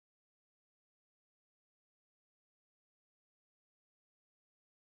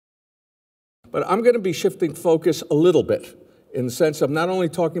But I'm going to be shifting focus a little bit in the sense of not only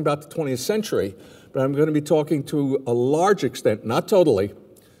talking about the 20th century, but I'm going to be talking to a large extent, not totally,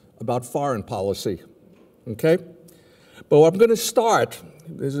 about foreign policy, okay? But I'm going to start,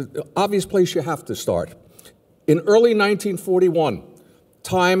 there's an obvious place you have to start. In early 1941,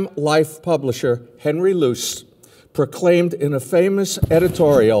 Time Life publisher Henry Luce proclaimed in a famous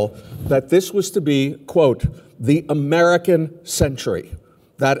editorial that this was to be, quote, the American century.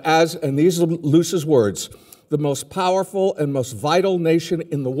 That as, and these are Luce's words, the most powerful and most vital nation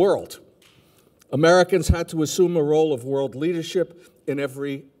in the world, Americans had to assume a role of world leadership in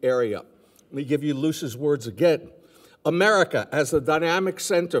every area. Let me give you Luce's words again. America as the dynamic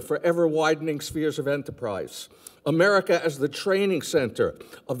center for ever-widening spheres of enterprise. America as the training center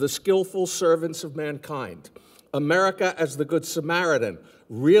of the skillful servants of mankind. America as the Good Samaritan,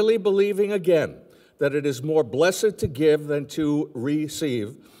 really believing again that it is more blessed to give than to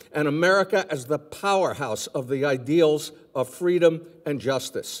receive, and America as the powerhouse of the ideals of freedom and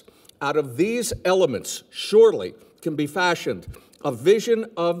justice. Out of these elements, surely can be fashioned a vision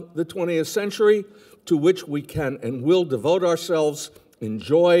of the 20th century to which we can and will devote ourselves in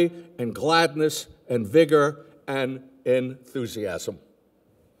joy and gladness and vigor and enthusiasm.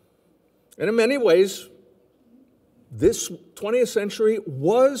 And in many ways, this 20th century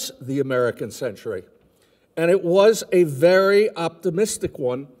was the American century, and it was a very optimistic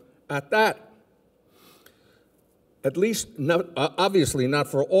one at that. At least, obviously not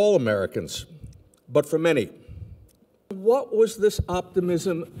for all Americans, but for many. What was this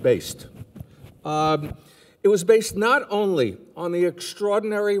optimism based? It was based not only on the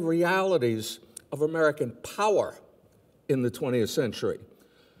extraordinary realities of American power in the 20th century,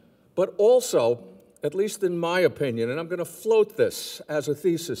 but also, at least in my opinion, and I'm going to float this as a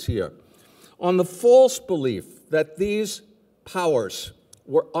thesis here, on the false belief that these powers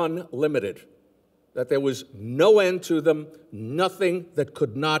were unlimited, that there was no end to them, nothing that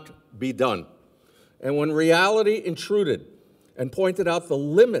could not be done. And when reality intruded and pointed out the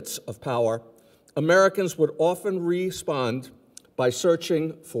limits of power, Americans would often respond by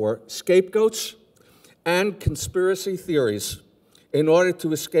searching for scapegoats and conspiracy theories in order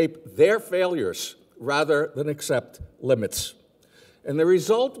to escape their failures rather than accept limits. And the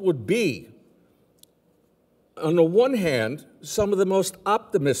result would be, on the one hand, some of the most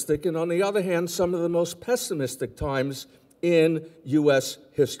optimistic, and on the other hand, some of the most pessimistic times in U.S.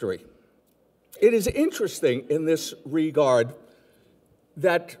 history. It is interesting in this regard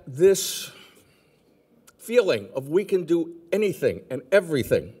that this feeling of we can do anything and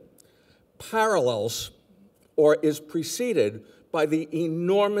everything parallels or is preceded by the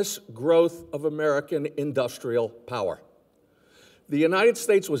enormous growth of American industrial power. The United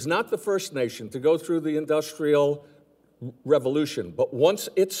States was not the first nation to go through the Industrial Revolution, but once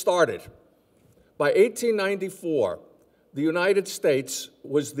it started, by 1894, the United States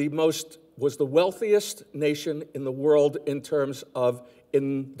was the wealthiest nation in the world in terms of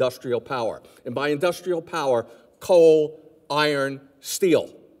industrial power. And by industrial power, coal, iron, steel,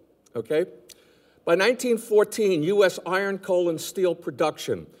 okay? By 1914, U.S. iron, coal, and steel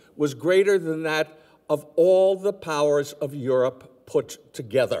production was greater than that of all the powers of Europe put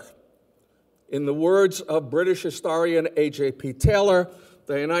together. In the words of British historian A.J.P. Taylor,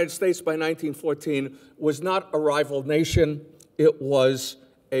 the United States by 1914 was not a rival nation, it was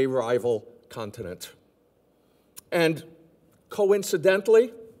a rival continent. And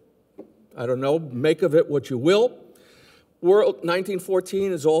coincidentally, I don't know, make of it what you will,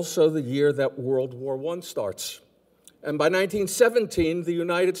 1914 is also the year that World War I starts. And by 1917, the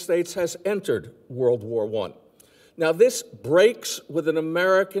United States has entered World War I. Now, this breaks with an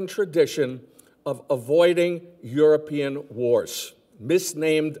American tradition of avoiding European wars,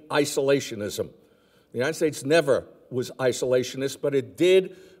 misnamed isolationism. The United States never was isolationist, but it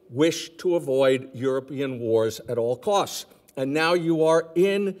did wish to avoid European wars at all costs. And now you are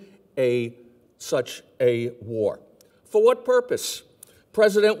in such a war. For what purpose?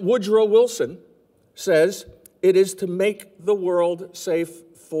 President Woodrow Wilson says it is to make the world safe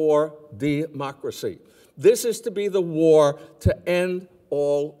for democracy. This is to be the war to end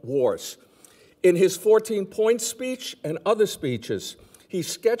all wars. In his 14-point speech and other speeches, he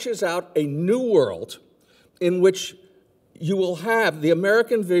sketches out a new world in which you will have the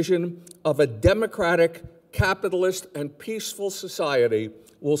American vision of a democratic, capitalist, and peaceful society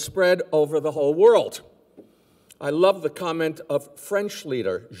will spread over the whole world. I love the comment of French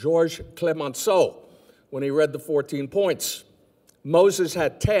leader Georges Clemenceau when he read the 14 points. Moses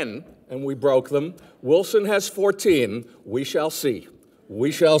had 10, and we broke them. Wilson has 14. We shall see.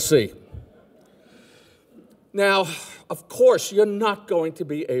 We shall see. Now, of course, you're not going to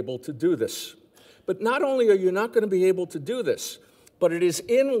be able to do this. But not only are you not going to be able to do this, but it is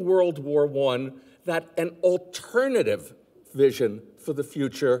in World War I that an alternative vision for the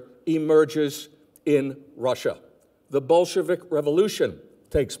future emerges in Russia. The Bolshevik Revolution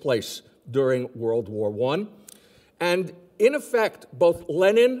takes place during World War I. And in effect, both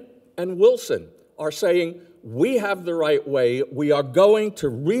Lenin and Wilson are saying, we have the right way. We are going to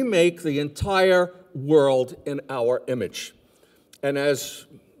remake the entire world in our image. And as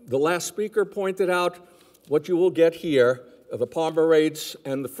the last speaker pointed out, what you will get here are the Palmer raids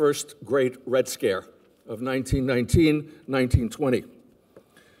and the first Great Red Scare of 1919, 1920.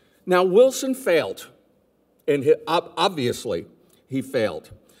 Now, Wilson failed, and obviously he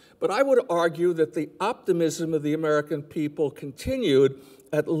failed. But I would argue that the optimism of the American people continued,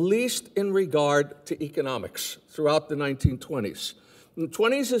 at least in regard to economics, throughout the 1920s. The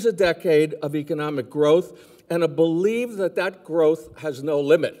 20s is a decade of economic growth and a belief that that growth has no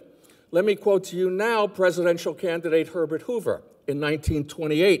limit. Let me quote to you now presidential candidate Herbert Hoover in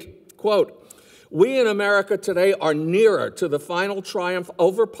 1928, quote, "We in America today are nearer to the final triumph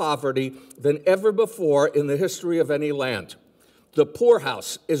over poverty than ever before in the history of any land. The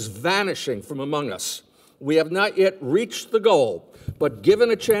poorhouse is vanishing from among us. We have not yet reached the goal, but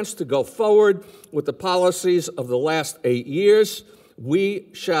given a chance to go forward with the policies of the last 8 years, we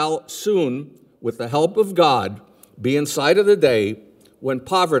shall soon, with the help of God, be in sight of the day when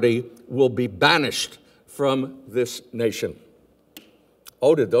poverty will be banished from this nation."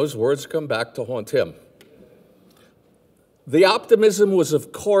 Oh, did those words come back to haunt him? The optimism was,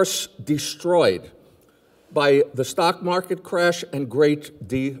 of course, destroyed by the stock market crash and Great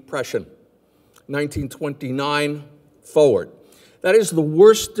Depression, 1929 forward. That is the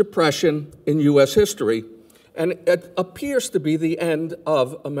worst depression in U.S. history, and it appears to be the end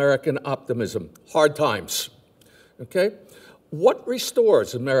of American optimism. Hard times, okay? What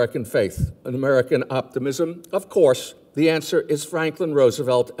restores American faith and American optimism? Of course, the answer is Franklin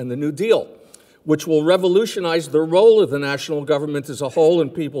Roosevelt and the New Deal, which will revolutionize the role of the national government as a whole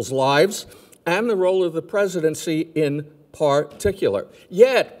in people's lives and the role of the presidency in particular.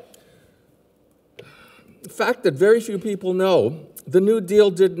 Yet, the fact that very few people know, the New Deal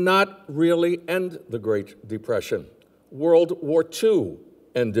did not really end the Great Depression. World War II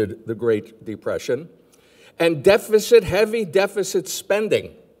ended the Great Depression. And heavy deficit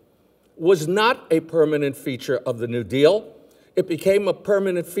spending was not a permanent feature of the New Deal. It became a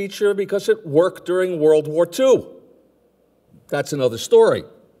permanent feature because it worked during World War II. That's another story.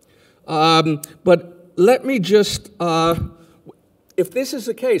 But let me just, if this is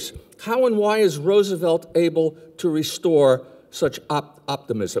the case, how and why is Roosevelt able to restore such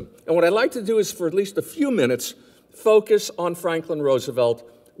optimism? And what I'd like to do is, for at least a few minutes, focus on Franklin Roosevelt,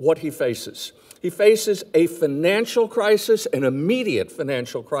 what he faces. He faces a financial crisis, an immediate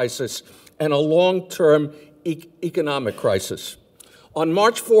financial crisis, and a long-term economic crisis. On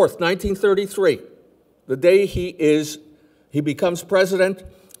March 4th, 1933, the day he becomes president,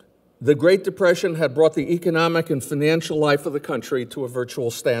 the Great Depression had brought the economic and financial life of the country to a virtual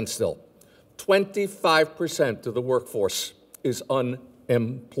standstill. 25% of the workforce is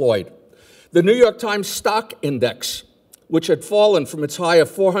unemployed. The New York Times stock index, which had fallen from its high of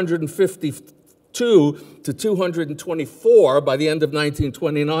 452 to 224 by the end of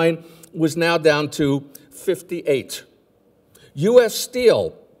 1929, was now down to 58. U.S.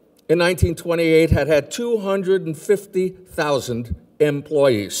 Steel in 1928 had 250,000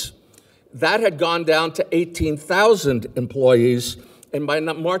 employees. That had gone down to 18,000 employees, and by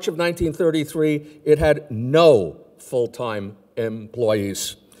March of 1933, it had no full-time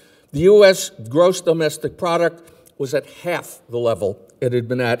employees. The U.S. gross domestic product was at half the level it had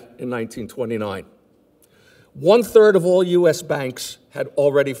been at in 1929. 1/3 of all U.S. banks had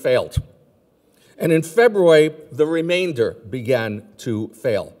already failed. And in February, the remainder began to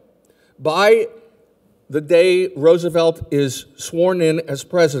fail. By the day Roosevelt is sworn in as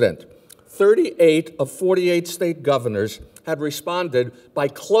president, 38 of 48 state governors had responded by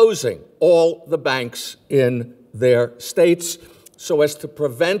closing all the banks in their states so as to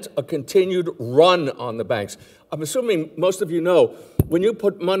prevent a continued run on the banks. I'm assuming most of you know, when you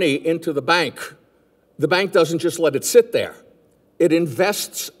put money into the bank doesn't just let it sit there. It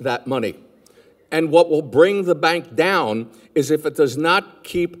invests that money. And what will bring the bank down is if it does not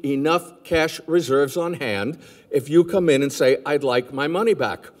keep enough cash reserves on hand, if you come in and say, I'd like my money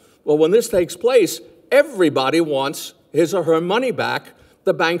back. Well, when this takes place, everybody wants his or her money back.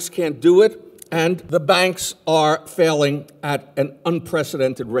 The banks can't do it, and the banks are failing at an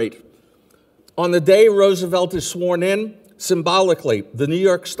unprecedented rate. On the day Roosevelt is sworn in, symbolically, the New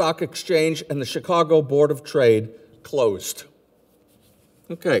York Stock Exchange and the Chicago Board of Trade closed.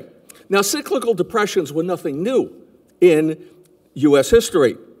 Okay. Now, cyclical depressions were nothing new in U.S.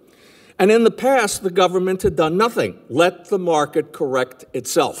 history. And in the past, the government had done nothing. Let the market correct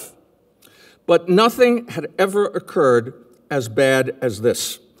itself. But nothing had ever occurred as bad as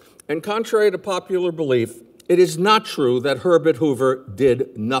this. And contrary to popular belief, it is not true that Herbert Hoover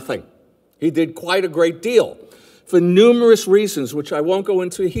did nothing. He did quite a great deal. For numerous reasons, which I won't go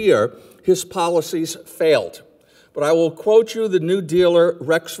into here, his policies failed. But I will quote you the New Dealer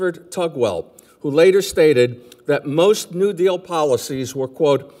Rexford Tugwell, who later stated that most New Deal policies were,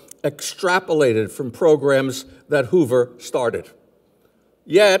 quote, extrapolated from programs that Hoover started.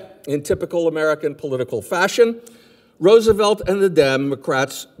 Yet, in typical American political fashion, Roosevelt and the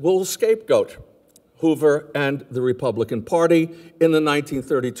Democrats will scapegoat Hoover and the Republican Party in the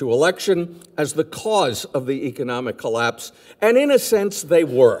 1932 election as the cause of the economic collapse. And in a sense, they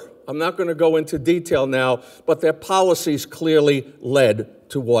were. I'm not going to go into detail now, but their policies clearly led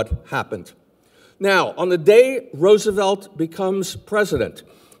to what happened. Now, on the day Roosevelt becomes president,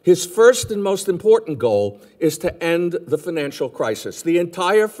 his first and most important goal is to end the financial crisis. The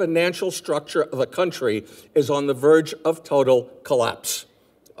entire financial structure of the country is on the verge of total collapse.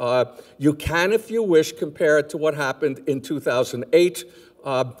 You can, if you wish, compare it to what happened in 2008.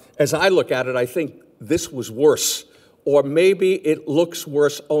 As I look at it, I think this was worse. Or maybe it looks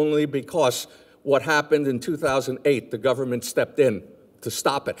worse only because what happened in 2008, the government stepped in to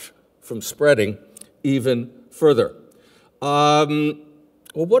stop it from spreading even further.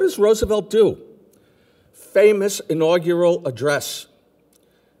 Well, what does Roosevelt do? Famous inaugural address.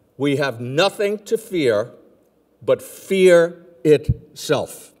 We have nothing to fear but fear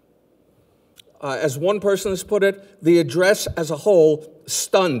itself. As one person has put it, the address as a whole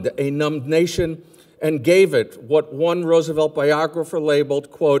stunned a numbed nation and gave it what one Roosevelt biographer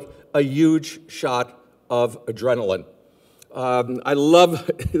labeled, quote, a huge shot of adrenaline. I love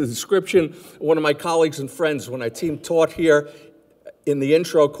the description. One of my colleagues and friends, when I taught here in the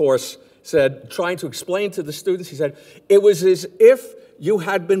intro course, said, trying to explain to the students, he said, it was as if you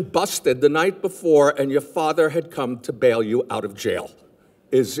had been busted the night before and your father had come to bail you out of jail,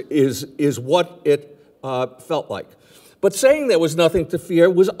 is what it felt like. But saying there was nothing to fear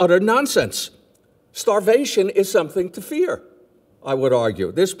was utter nonsense. Starvation is something to fear, I would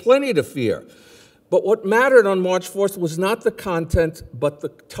argue. There's plenty to fear. But what mattered on March 4th was not the content, but the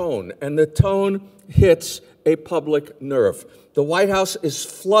tone. And the tone hits a public nerve. The White House is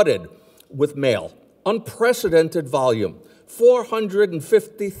flooded with mail, unprecedented volume.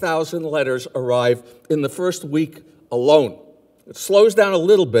 450,000 letters arrive in the first week alone. It slows down a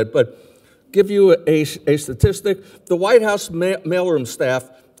little bit, but give you a statistic. The White House mailroom staff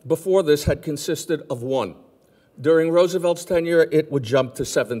before this had consisted of one. During Roosevelt's tenure, it would jump to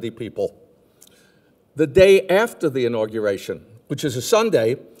 70 people. The day after the inauguration, which is a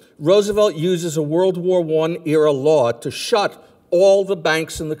Sunday, Roosevelt uses a World War I era law to shut all the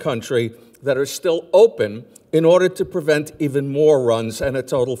banks in the country that are still open in order to prevent even more runs and a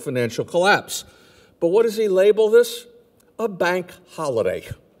total financial collapse. But what does he label this? A bank holiday.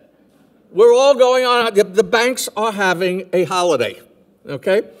 We're all going on, the banks are having a holiday,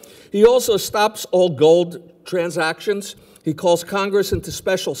 okay? He also stops all gold transactions. He calls Congress into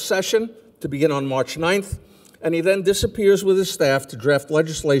special session to begin on March 9th, and he then disappears with his staff to draft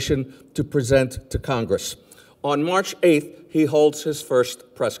legislation to present to Congress. On March 8th, he holds his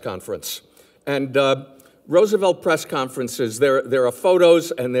first press conference. And Roosevelt press conferences, there are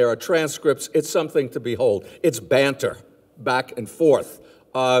photos and there are transcripts. It's something to behold. It's banter back and forth.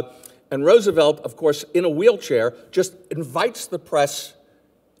 And Roosevelt, of course, in a wheelchair, just invites the press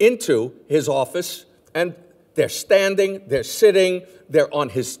into his office, and they're standing, they're sitting, they're on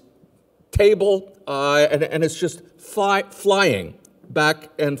his table, and it's just flying back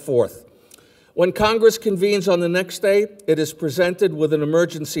and forth. When Congress convenes on the next day, it is presented with an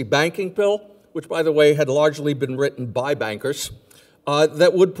emergency banking bill, which, by the way, had largely been written by bankers,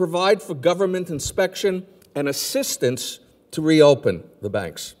 that would provide for government inspection and assistance to reopen the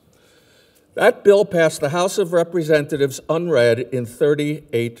banks. That bill passed the House of Representatives unread in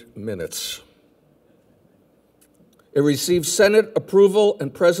 38 minutes. It received Senate approval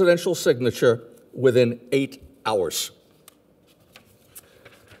and presidential signature within 8 hours.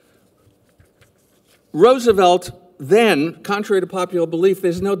 Roosevelt then, contrary to popular belief,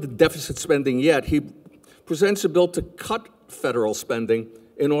 there's no deficit spending yet. He presents a bill to cut federal spending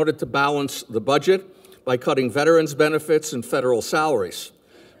in order to balance the budget by cutting veterans' benefits and federal salaries.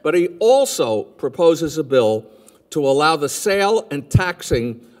 But he also proposes a bill to allow the sale and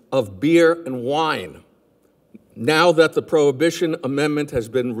taxing of beer and wine. Now that the Prohibition Amendment has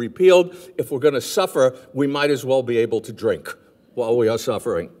been repealed, if we're going to suffer, we might as well be able to drink while we are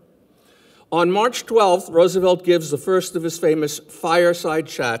suffering. On March 12th, Roosevelt gives the first of his famous fireside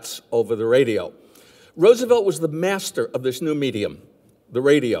chats over the radio. Roosevelt was the master of this new medium, the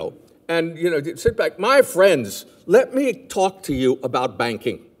radio. And, sit back, my friends, let me talk to you about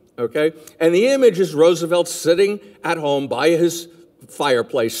banking, okay? And the image is Roosevelt sitting at home by his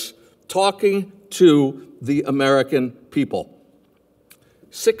fireplace, talking to the American people.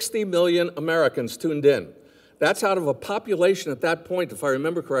 60 million Americans tuned in. That's out of a population at that point, if I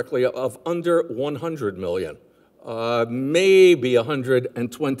remember correctly, of under 100 million, maybe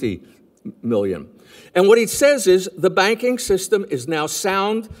 120 million. And what he says is the banking system is now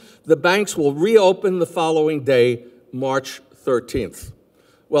sound. The banks will reopen the following day, March 13th.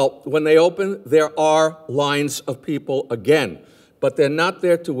 Well, when they open, there are lines of people again, but they're not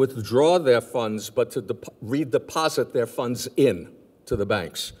there to withdraw their funds, but to redeposit their funds in to the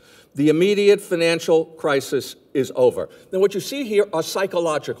banks. The immediate financial crisis is over. Now, what you see here are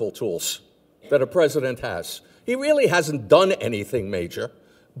psychological tools that a president has. He really hasn't done anything major,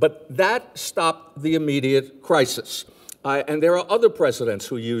 but that stopped the immediate crisis. And there are other presidents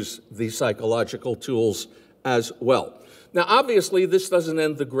who use these psychological tools as well. Now, obviously, this doesn't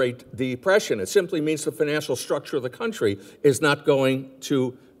end the Great Depression. It simply means the financial structure of the country is not going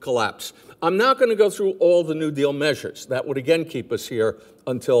to collapse. I'm not going to go through all the New Deal measures. That would again keep us here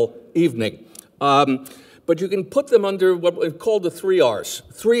until evening. But you can put them under what we call the 3 R's,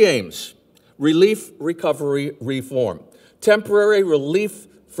 3 aims: relief, recovery, reform. Temporary relief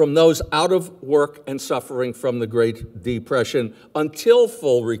from those out of work and suffering from the Great Depression until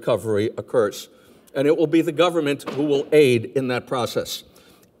full recovery occurs. And it will be the government who will aid in that process.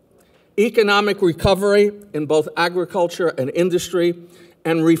 Economic recovery in both agriculture and industry,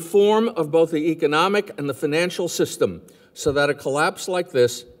 and reform of both the economic and the financial system so that a collapse like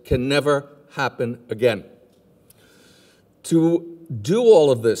this can never happen again. To do all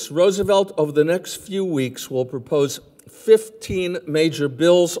of this, Roosevelt, over the next few weeks, will propose 15 major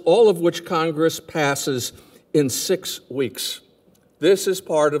bills, all of which Congress passes in 6 weeks. This is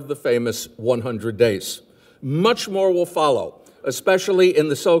part of the famous 100 days. Much more will follow, especially in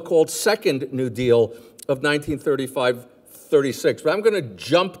the so-called Second New Deal of 1935-36. But I'm going to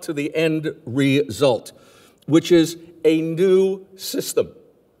jump to the end result, which is a new system.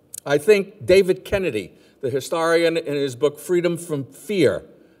 I think David Kennedy, the historian, in his book Freedom from Fear,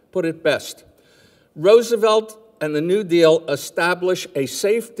 put it best. Roosevelt and the New Deal establish a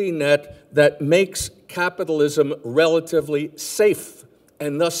safety net that makes capitalism relatively safe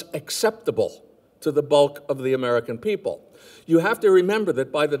and thus acceptable to the bulk of the American people. You have to remember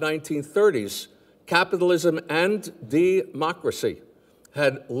that by the 1930s, capitalism and democracy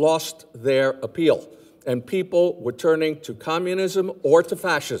had lost their appeal, and people were turning to communism or to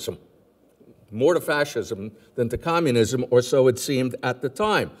fascism. More to fascism than to communism, or so it seemed at the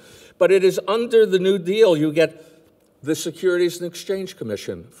time. But it is under the New Deal you get the Securities and Exchange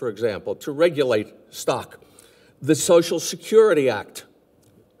Commission, for example, to regulate stock, the Social Security Act,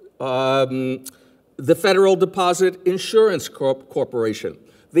 the Federal Deposit Insurance Corporation,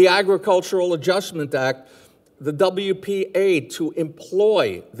 the Agricultural Adjustment Act, the WPA to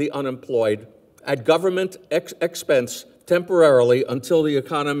employ the unemployed at government expense temporarily until the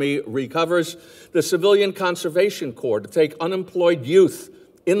economy recovers, the Civilian Conservation Corps to take unemployed youth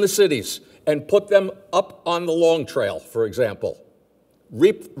in the cities and put them up on the Long Trail, for example,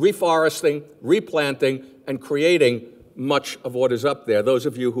 reforesting, replanting, and creating much of what is up there. Those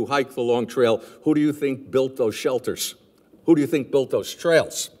of you who hike the Long Trail, who do you think built those shelters? Who do you think built those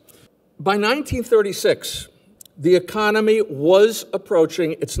trails? By 1936, the economy was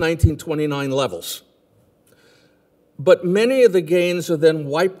approaching its 1929 levels. But many of the gains are then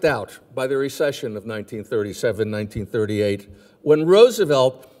wiped out by the recession of 1937, 1938, when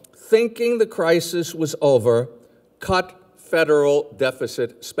Roosevelt, thinking the crisis was over, cut federal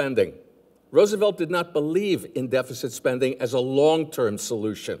deficit spending. Roosevelt did not believe in deficit spending as a long-term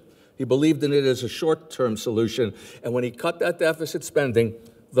solution. He believed in it as a short-term solution, and when he cut that deficit spending,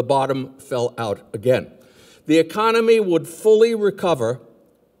 the bottom fell out again. The economy would fully recover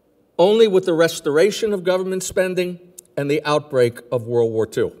only with the restoration of government spending and the outbreak of World War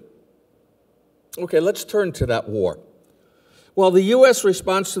II. Okay, let's turn to that war. While the U.S.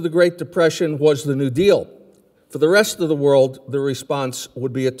 response to the Great Depression was the New Deal, for the rest of the world, the response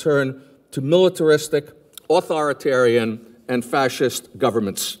would be a turn to militaristic, authoritarian, and fascist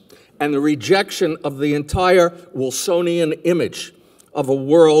governments, and the rejection of the entire Wilsonian image of a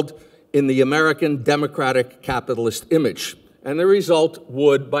world in the American democratic capitalist image. And the result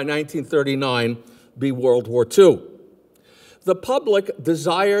would, by 1939, be World War II. The public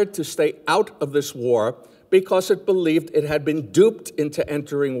desired to stay out of this war, because it believed it had been duped into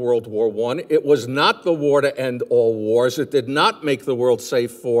entering World War I. It was not the war to end all wars. It did not make the world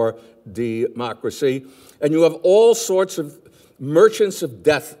safe for democracy. And you have all sorts of merchants of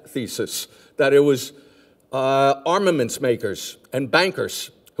death thesis, that it was armaments makers and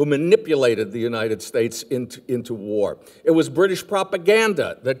bankers who manipulated the United States into war. It was British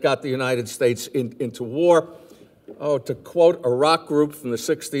propaganda that got the United States into war. Oh, to quote a rock group from the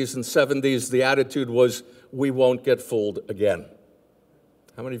 60s and 70s, the attitude was, "We won't get fooled again."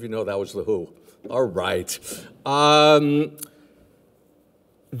 How many of you know that was The Who? All right.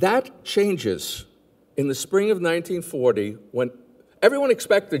 That changes in the spring of 1940, when everyone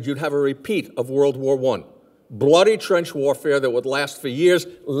expected you'd have a repeat of World War I. Bloody trench warfare that would last for years.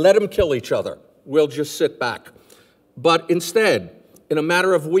 Let them kill each other. We'll just sit back. But instead, in a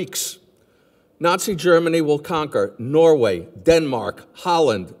matter of weeks, Nazi Germany will conquer Norway, Denmark,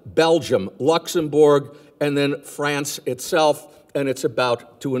 Holland, Belgium, Luxembourg, and then France itself, and it's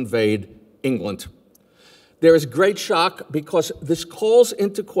about to invade England. There is great shock because this calls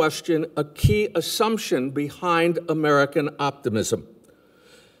into question a key assumption behind American optimism,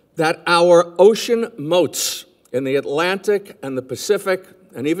 that our ocean moats in the Atlantic and the Pacific,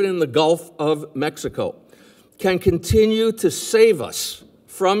 and even in the Gulf of Mexico, can continue to save us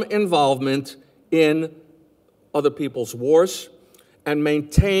from involvement in other people's wars and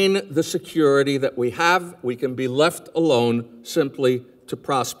maintain the security that we have. We can be left alone simply to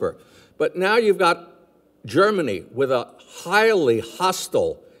prosper. But now you've got Germany with a highly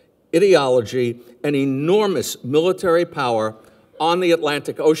hostile ideology and enormous military power on the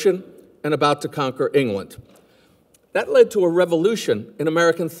Atlantic Ocean and about to conquer England. That led to a revolution in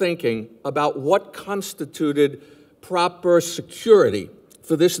American thinking about what constituted proper security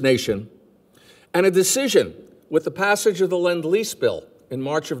for this nation, and a decision with the passage of the Lend-Lease Bill in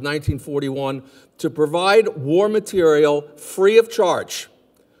March of 1941 to provide war material free of charge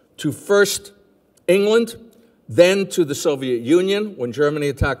to first England, then to the Soviet Union when Germany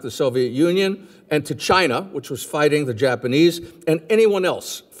attacked the Soviet Union, and to China, which was fighting the Japanese, and anyone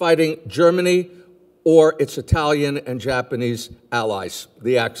else fighting Germany or its Italian and Japanese allies,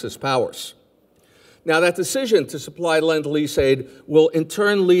 the Axis powers. Now, that decision to supply Lend-Lease aid will in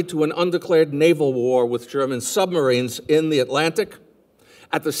turn lead to an undeclared naval war with German submarines in the Atlantic.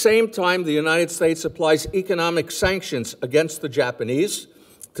 At the same time, the United States applies economic sanctions against the Japanese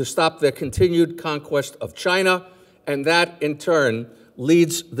to stop their continued conquest of China, and that, in turn,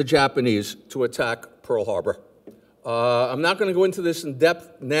 leads the Japanese to attack Pearl Harbor. I'm not going to go into this in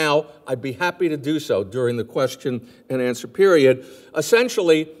depth now. I'd be happy to do so during the question and answer period.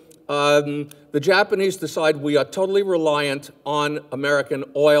 Essentially, the Japanese decide we are totally reliant on American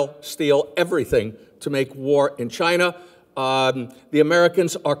oil, steel, everything to make war in China. The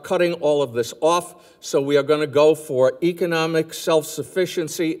Americans are cutting all of this off, so we are going to go for economic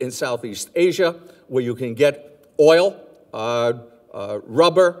self-sufficiency in Southeast Asia, where you can get oil,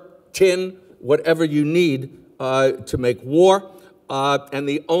 rubber, tin, whatever you need to make war, and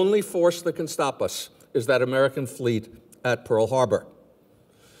the only force that can stop us is that American fleet at Pearl Harbor.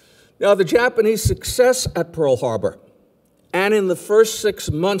 Now, the Japanese success at Pearl Harbor, and in the first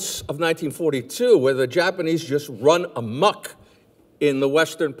 6 months of 1942, where the Japanese just run amok in the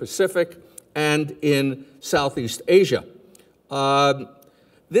Western Pacific and in Southeast Asia,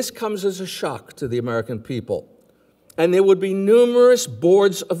 this comes as a shock to the American people. And there would be numerous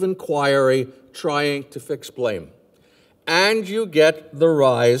boards of inquiry trying to fix blame. And you get the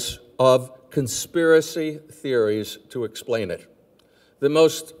rise of conspiracy theories to explain it. The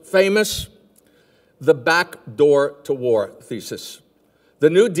most famous, the backdoor to war thesis. The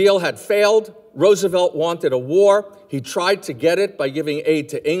New Deal had failed. Roosevelt wanted a war. He tried to get it by giving aid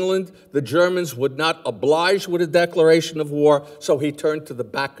to England. The Germans would not oblige with a declaration of war, so he turned to the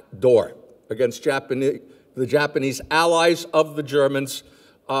back door against the Japanese allies of the Germans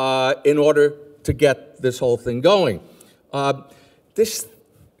in order to get this whole thing going. This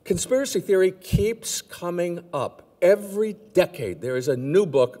conspiracy theory keeps coming up. Every decade there is a new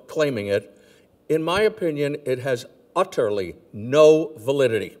book claiming it. In my opinion, it has utterly no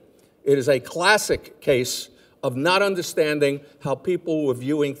validity. It is a classic case of not understanding how people were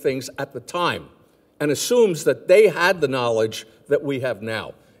viewing things at the time and assumes that they had the knowledge that we have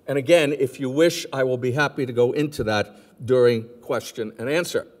now. And again, if you wish, I will be happy to go into that during question and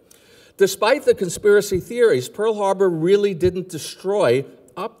answer. Despite the conspiracy theories, Pearl Harbor really didn't destroy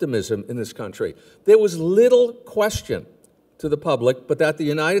optimism in this country. There was little question to the public but that the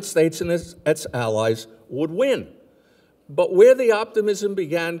United States and its allies would win. But where the optimism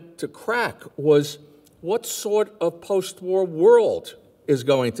began to crack was what sort of post-war world is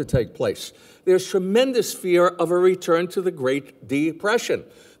going to take place. There's tremendous fear of a return to the Great Depression.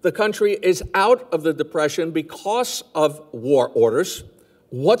 The country is out of the Depression because of war orders.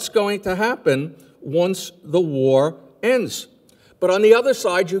 What's going to happen once the war ends? But on the other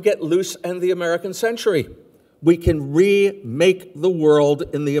side, you get loose and the American century. We can remake the world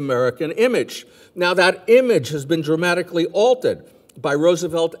in the American image. Now, that image has been dramatically altered by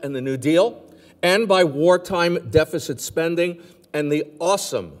Roosevelt and the New Deal, and by wartime deficit spending and the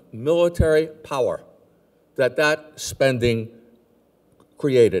awesome military power that that spending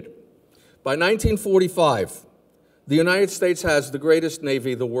created. By 1945, the United States has the greatest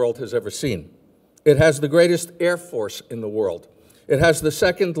Navy the world has ever seen. It has the greatest Air Force in the world. It has the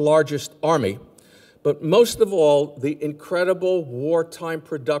second largest Army. But most of all, the incredible wartime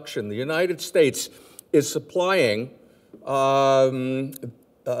production. The United States is supplying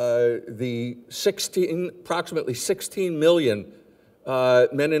approximately 16 million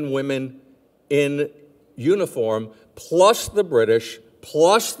men and women in uniform, plus the British,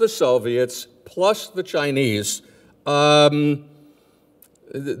 plus the Soviets, plus the Chinese. The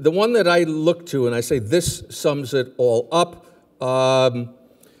one that I look to and I say this sums it all up,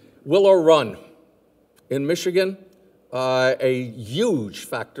 Willow Run in Michigan, a huge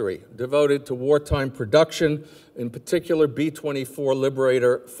factory devoted to wartime production, in particular B-24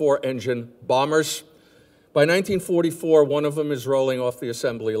 Liberator 4-engine bombers. By 1944, one of them is rolling off the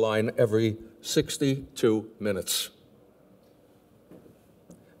assembly line every 62 minutes.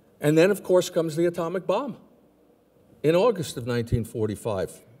 And then, of course, comes the atomic bomb in August of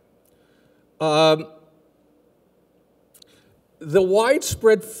 1945. The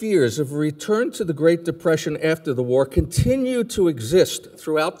widespread fears of a return to the Great Depression after the war continued to exist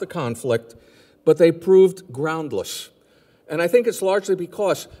throughout the conflict, but they proved groundless. And I think it's largely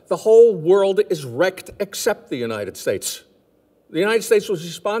because the whole world is wrecked except the United States. The United States was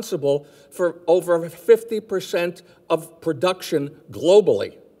responsible for over 50% of production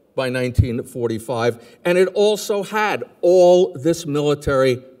globally by 1945, and it also had all this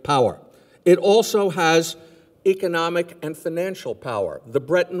military power. It also has economic and financial power. The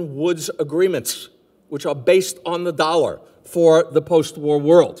Bretton Woods agreements, which are based on the dollar for the post-war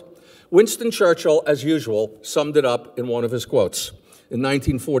world. Winston Churchill, as usual, summed it up in one of his quotes. In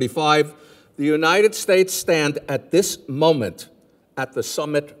 1945, the United States stand at this moment at the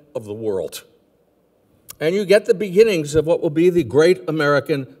summit of the world. And you get the beginnings of what will be the great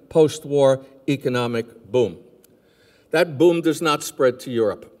American post-war economic boom. That boom does not spread to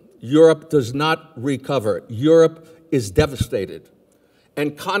Europe. Europe does not recover. Europe is devastated.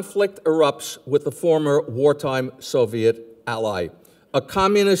 And conflict erupts with the former wartime Soviet ally, a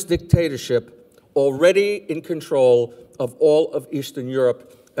communist dictatorship already in control of all of Eastern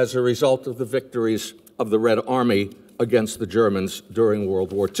Europe as a result of the victories of the Red Army against the Germans during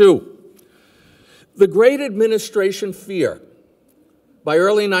World War II. The Great Administration fear by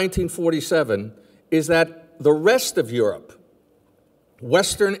early 1947 is that the rest of Europe,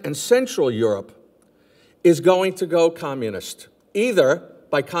 Western and Central Europe, is going to go communist, either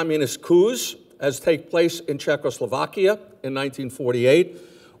by communist coups, as take place in Czechoslovakia in 1948,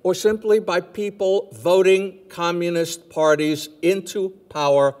 or simply by people voting communist parties into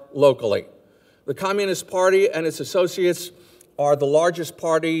power locally. The Communist Party and its associates are the largest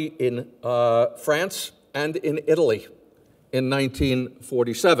party in France and in Italy in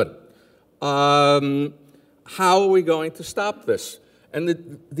 1947. How are we going to stop this? And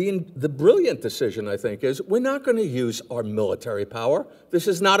the brilliant decision, I think, is we're not going to use our military power. This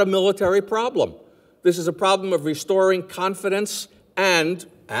is not a military problem. This is a problem of restoring confidence, and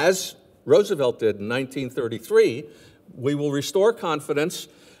as Roosevelt did in 1933, we will restore confidence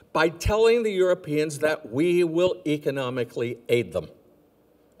by telling the Europeans that we will economically aid them.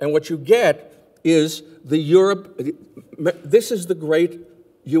 And what you get is this is the great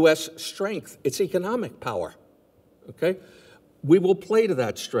U.S. strength. It's economic power, okay? We will play to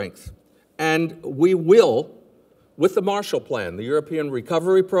that strength, and we will, with the Marshall Plan, the European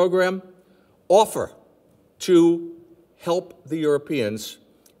Recovery Program, offer to help the Europeans.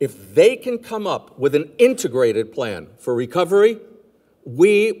 If they can come up with an integrated plan for recovery,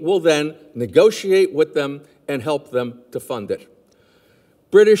 we will then negotiate with them and help them to fund it.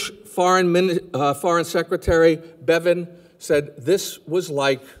 British Foreign Secretary Bevan said this was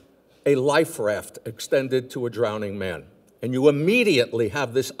like a life raft extended to a drowning man. And you immediately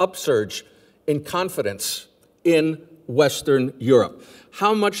have this upsurge in confidence in Western Europe.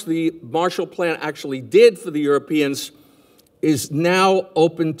 How much the Marshall Plan actually did for the Europeans is now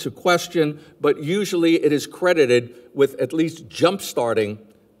open to question, but usually it is credited with at least jump-starting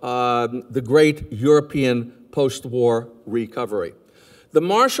the great European post-war recovery. The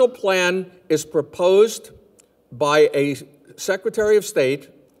Marshall Plan is proposed by a Secretary of State,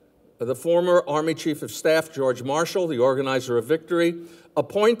 the former Army Chief of Staff, George Marshall, the organizer of Victory,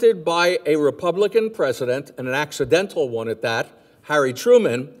 appointed by a Republican president, and an accidental one at that, Harry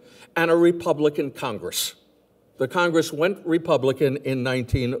Truman, and a Republican Congress. The Congress went Republican in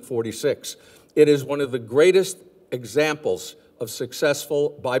 1946. It is one of the greatest examples of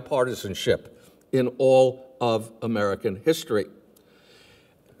successful bipartisanship in all of American history.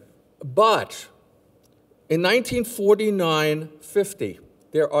 But in 1949-50,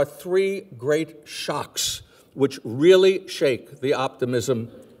 there are three great shocks which really shake the optimism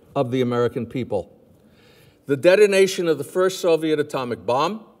of the American people. The detonation of the first Soviet atomic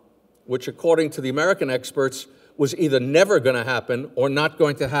bomb, which according to the American experts was either never going to happen or not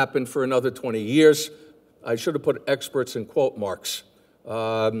going to happen for another 20 years. I should have put experts in quote marks.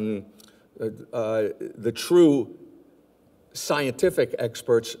 The true scientific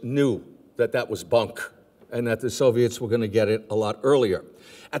experts knew that that was bunk and that the Soviets were going to get it a lot earlier.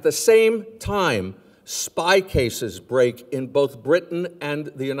 At the same time, spy cases break in both Britain and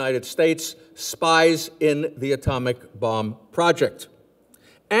the United States, spies in the atomic bomb project.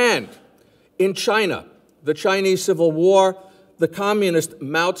 And in China, the Chinese Civil War, the communist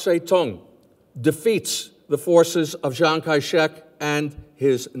Mao Zedong defeats the forces of Chiang Kai-shek and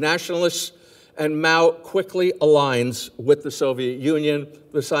his nationalists, and Mao quickly aligns with the Soviet Union,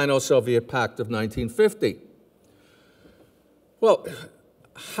 the Sino-Soviet Pact of 1950. Well,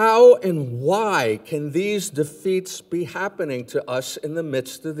 how and why can these defeats be happening to us in the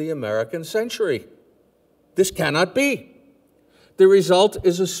midst of the American century? This cannot be. The result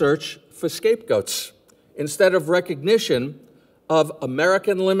is a search for scapegoats instead of recognition of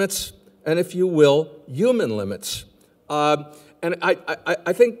American limits and, if you will, human limits. And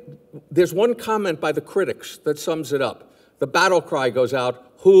I think there's one comment by the critics that sums it up. The battle cry goes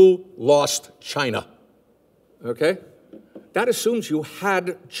out, "Who lost China?" Okay? That assumes you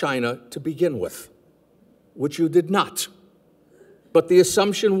had China to begin with, which you did not. But the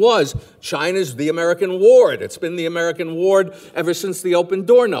assumption was China's the American ward. It's been the American ward ever since the Open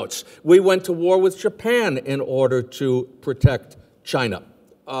Door Notes. We went to war with Japan in order to protect China.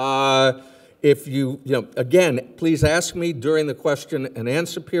 If you know, again, please ask me during the question and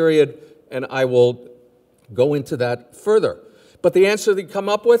answer period, and I will go into that further. But the answer they come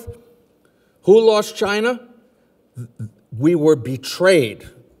up with, who lost China? We were betrayed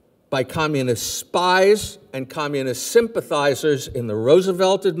by communist spies and communist sympathizers in the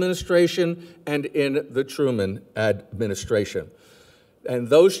Roosevelt administration and in the Truman administration. And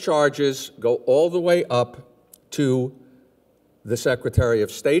those charges go all the way up to the Secretary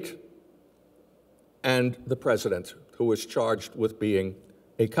of State and the President, who was charged with being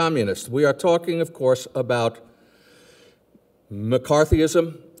a communist. We are talking, of course, about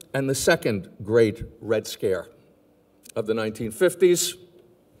McCarthyism and the second great Red Scare of the 1950s,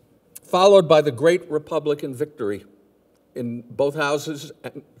 followed by the great Republican victory in both houses,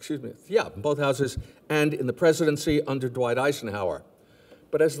 both houses and in the presidency under Dwight Eisenhower.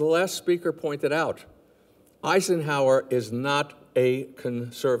 But as the last speaker pointed out, Eisenhower is not a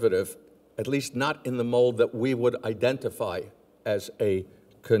conservative, at least not in the mold that we would identify as a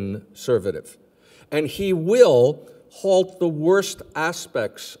conservative. And he will halt the worst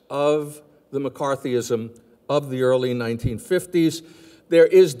aspects of the McCarthyism of the early 1950s. There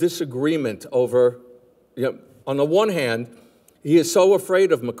is disagreement over, on the one hand, he is so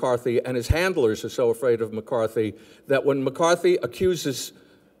afraid of McCarthy and his handlers are so afraid of McCarthy that when McCarthy accuses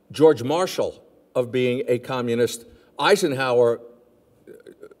George Marshall of being a communist, Eisenhower,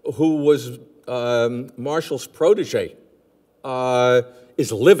 who was Marshall's protege,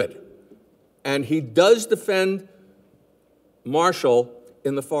 is livid. And he does defend Marshall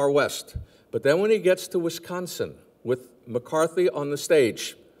in the far west. But then when he gets to Wisconsin with McCarthy on the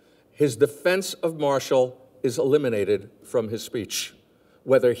stage, his defense of Marshall is eliminated from his speech.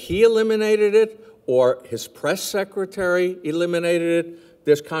 Whether he eliminated it or his press secretary eliminated it,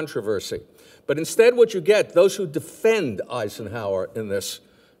 there's controversy. But instead what you get, those who defend Eisenhower in this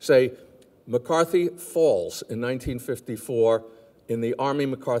say McCarthy falls in 1954 in the Army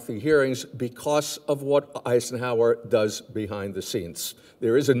McCarthy hearings because of what Eisenhower does behind the scenes.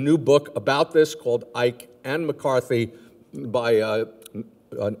 There is a new book about this called Ike and McCarthy by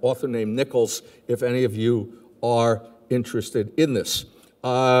an author named Nichols, if any of you are interested in this.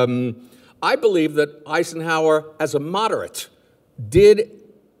 I believe that Eisenhower, as a moderate, did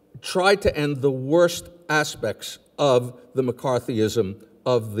try to end the worst aspects of the McCarthyism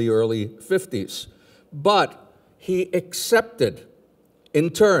of the early 50s. But he accepted,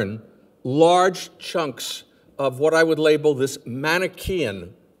 in turn, large chunks of what I would label this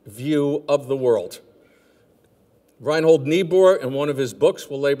Manichaean view of the world. Reinhold Niebuhr, in one of his books,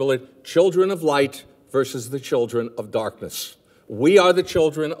 will label it children of light versus the children of darkness. We are the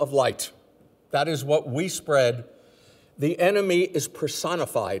children of light. That is what we spread. The enemy is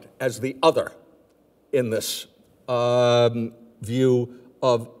personified as the other in this view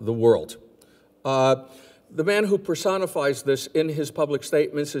of the world. The man who personifies this in his public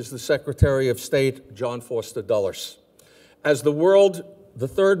statements is the Secretary of State, John Foster Dulles. As the world, the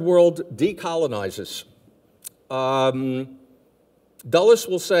third world, decolonizes, Dulles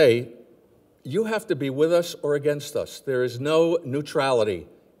will say, you have to be with us or against us. There is no neutrality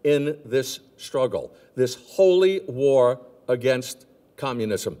in this struggle, this holy war against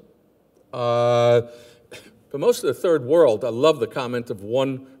communism. For most of the third world, I love the comment of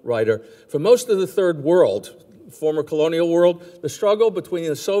one writer, for most of the third world, former colonial world, the struggle between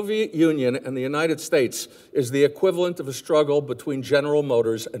the Soviet Union and the United States is the equivalent of a struggle between General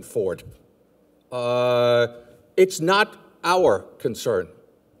Motors and Ford. It's not our concern.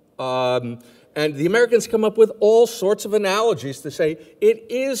 And the Americans come up with all sorts of analogies to say, it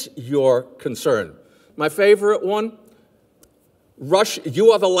is your concern. My favorite one, Russia,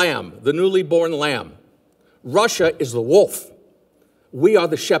 you are the lamb, the newly born lamb. Russia is the wolf. We are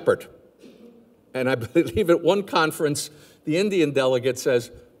the shepherd. And I believe at one conference, the Indian delegate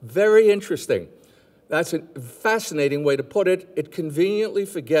says, very interesting. That's a fascinating way to put it. It conveniently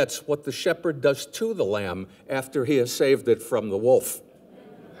forgets what the shepherd does to the lamb after he has saved it from the wolf.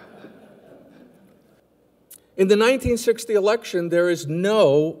 In the 1960 election, there is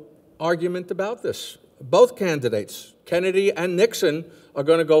no argument about this. Both candidates, Kennedy and Nixon, are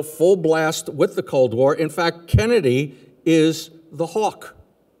going to go full blast with the Cold War. In fact, Kennedy is the hawk.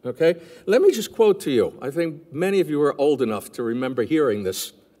 Okay? Let me just quote to you. I think many of you are old enough to remember hearing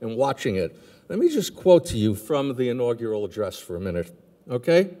this and watching it. Let me just quote to you from the inaugural address for a minute.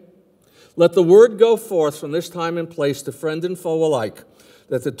 Okay? Let the word go forth from this time and place to friend and foe alike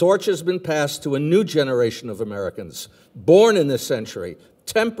that the torch has been passed to a new generation of Americans, born in this century,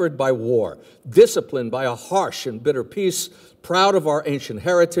 tempered by war, disciplined by a harsh and bitter peace, proud of our ancient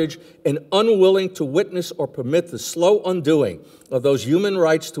heritage, and unwilling to witness or permit the slow undoing of those human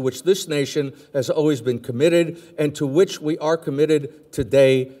rights to which this nation has always been committed and to which we are committed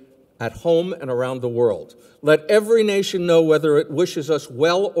today at home and around the world. Let every nation know, whether it wishes us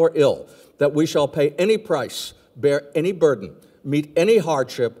well or ill, that we shall pay any price, bear any burden, meet any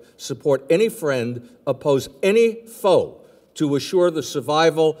hardship, support any friend, oppose any foe, to assure the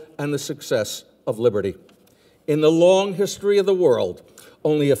survival and the success of liberty. In the long history of the world,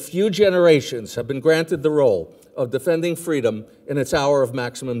 only a few generations have been granted the role of defending freedom in its hour of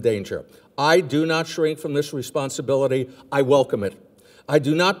maximum danger. I do not shrink from this responsibility. I welcome it. I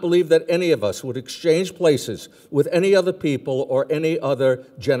do not believe that any of us would exchange places with any other people or any other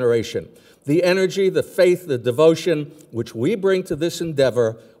generation. The energy, the faith, the devotion which we bring to this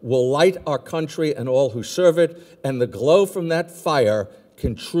endeavor will light our country and all who serve it, and the glow from that fire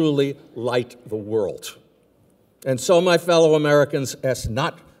can truly light the world. And so, my fellow Americans, ask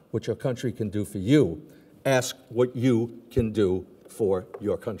not what your country can do for you, ask what you can do for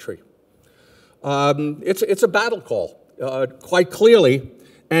your country. It's a battle call, quite clearly,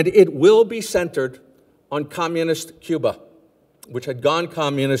 and it will be centered on communist Cuba, which had gone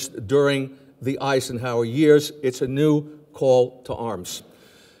communist during the Eisenhower years. It's a new call to arms.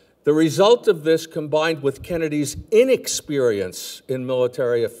 The result of this, combined with Kennedy's inexperience in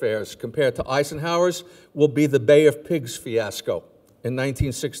military affairs compared to Eisenhower's, will be the Bay of Pigs fiasco in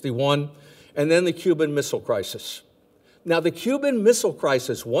 1961, and then the Cuban Missile Crisis. Now, the Cuban Missile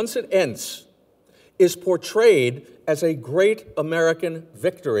Crisis, once it ends, is portrayed as a great American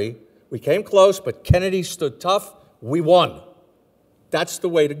victory. We came close, but Kennedy stood tough. We won. That's the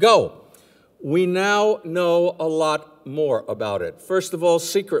way to go. We now know a lot more about it. First of all,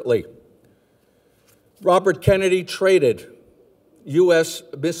 secretly, Robert Kennedy traded U.S.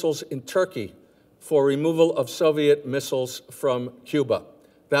 missiles in Turkey for removal of Soviet missiles from Cuba.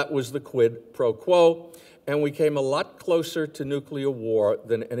 That was the quid pro quo, and we came a lot closer to nuclear war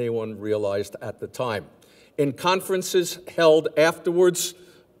than anyone realized at the time. In conferences held afterwards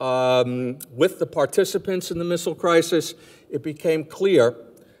with the participants in the missile crisis, it became clear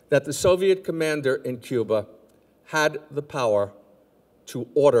that the Soviet commander in Cuba had the power to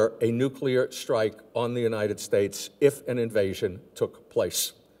order a nuclear strike on the United States if an invasion took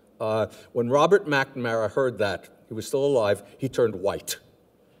place. When Robert McNamara heard that, he was still alive, he turned white.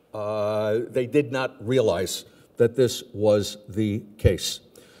 They did not realize that this was the case.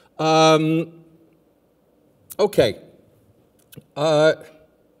 Okay.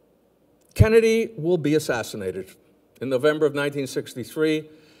 Kennedy will be assassinated in November of 1963,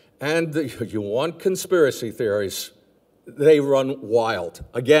 and you want conspiracy theories, they run wild.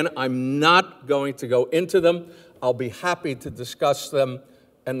 Again, I'm not going to go into them. I'll be happy to discuss them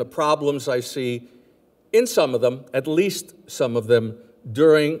and the problems I see in some of them, at least some of them,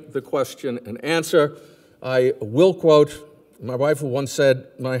 during the question and answer. I will quote my wife, who once said,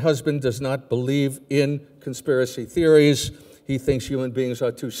 "My husband does not believe in conspiracy theories. He thinks human beings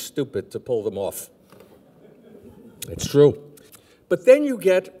are too stupid to pull them off." It's true. But then you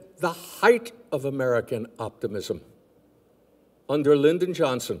get the height of American optimism under Lyndon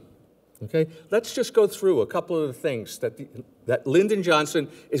Johnson. Okay? Let's just go through a couple of the things that Lyndon Johnson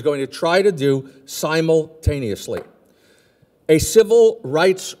is going to try to do simultaneously. A civil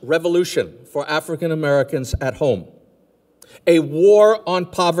rights revolution for African Americans at home, a war on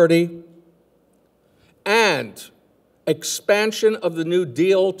poverty, and expansion of the New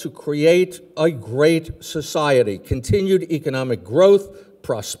Deal to create a great society, continued economic growth,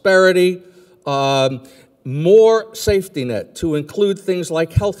 prosperity, more safety net to include things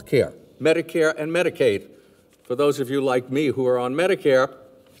like health care, Medicare and Medicaid. For those of you like me who are on Medicare,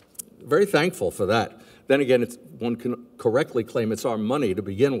 very thankful for that. Then again, one can correctly claim it's our money to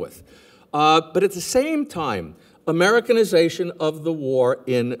begin with. But at the same time, Americanization of the war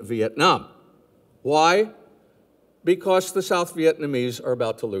in Vietnam. Why? Because the South Vietnamese are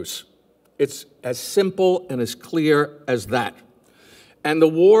about to lose. It's as simple and as clear as that. And the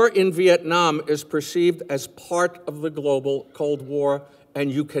war in Vietnam is perceived as part of the global Cold War,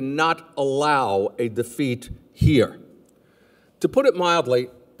 and you cannot allow a defeat here. To put it mildly,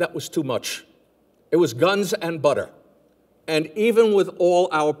 that was too much. It was guns and butter. And even with all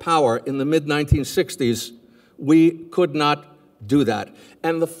our power in the mid-1960s, we could not do that.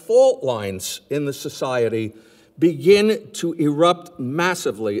 And the fault lines in the society begin to erupt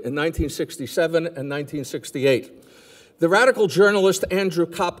massively in 1967 and 1968. The radical journalist Andrew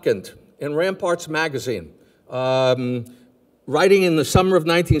Kopkind in Ramparts magazine, writing in the summer of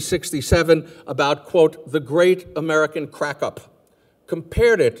 1967 about, quote, the great American crack-up,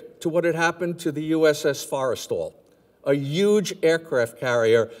 compared it to what had happened to the USS Forrestal, a huge aircraft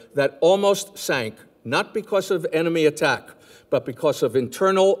carrier that almost sank, not because of enemy attack, but because of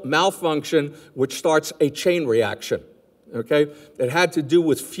internal malfunction, which starts a chain reaction, okay? It had to do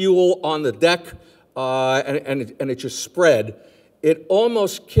with fuel on the deck, and it just spread. It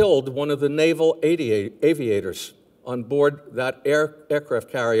almost killed one of the naval aviators on board that aircraft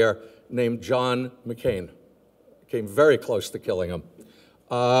carrier named John McCain. Came very close to killing him.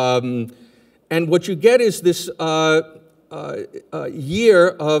 And what you get is this year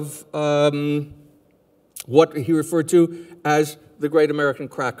of what he referred to as the Great American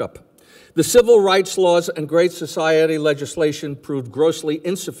Crack-Up. The civil rights laws and Great Society legislation proved grossly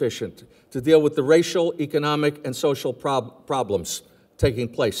insufficient to deal with the racial, economic, and social problems taking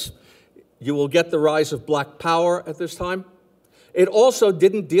place. You will get the rise of black power at this time. It also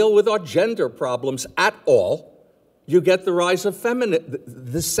didn't deal with our gender problems at all. You get the rise of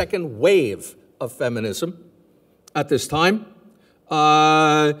the second wave of feminism at this time.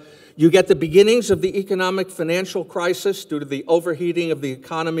 You get the beginnings of the economic financial crisis due to the overheating of the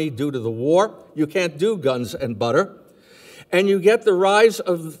economy due to the war. You can't do guns and butter. And you get the rise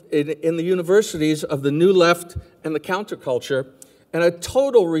in the universities of the New Left and the counterculture, and a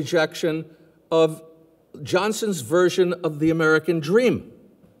total rejection of Johnson's version of the American dream,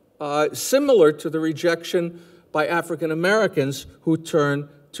 similar to the rejection by African Americans who turn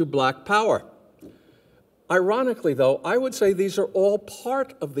to black power. Ironically, though, I would say these are all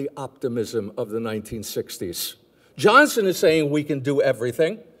part of the optimism of the 1960s. Johnson is saying we can do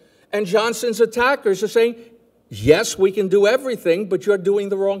everything, and Johnson's attackers are saying, yes, we can do everything, but you're doing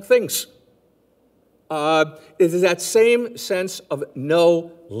the wrong things. It is that same sense of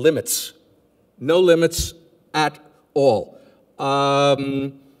no limits at all.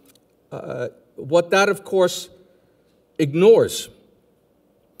 What that, of course, ignores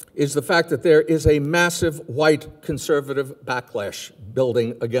is the fact that there is a massive white conservative backlash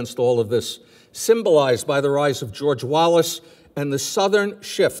building against all of this, symbolized by the rise of George Wallace and the Southern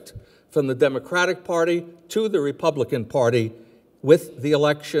shift from the Democratic Party to the Republican Party with the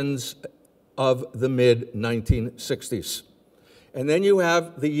elections of the mid-1960s. And then you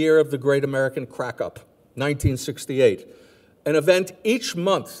have the year of the Great American Crack-Up, 1968, an event each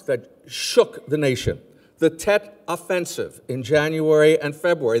month that shook the nation. The Tet Offensive in January and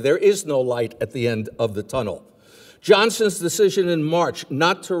February. There is no light at the end of the tunnel. Johnson's decision in March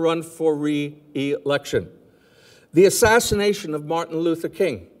not to run for re-election. The assassination of Martin Luther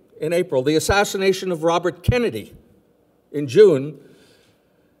King in April. The assassination of Robert Kennedy in June.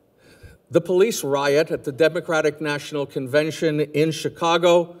 the police riot at the Democratic National Convention in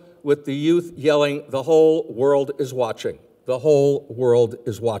Chicago with the youth yelling, "The whole world is watching. The whole world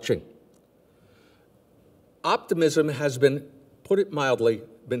is watching." Optimism has been, put it mildly,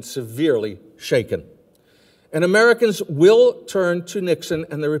 been severely shaken. And Americans will turn to Nixon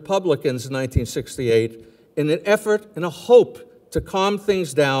and the Republicans in 1968 in an effort and a hope to calm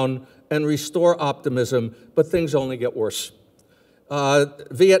things down and restore optimism, but things only get worse.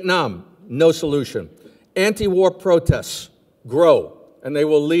 Vietnam, no solution. Anti-war protests grow, and they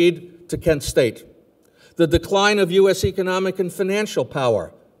will lead to Kent State. The decline of U.S. economic and financial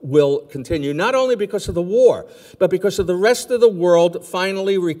power will continue, not only because of the war, but because of the rest of the world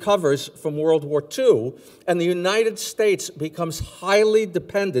finally recovers from World War II, and the United States becomes highly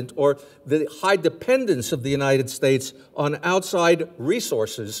dependent, or the high dependence of the United States on outside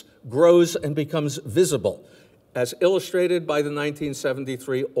resources grows and becomes visible, as illustrated by the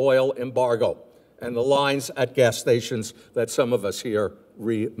 1973 oil embargo and the lines at gas stations that some of us here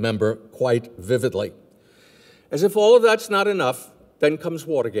remember quite vividly. As if all of that's not enough, then comes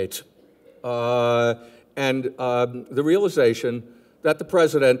Watergate, and the realization that the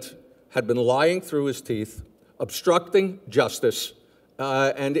president had been lying through his teeth, obstructing justice,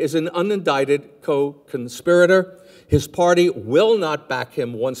 and is an unindicted co-conspirator. His party will not back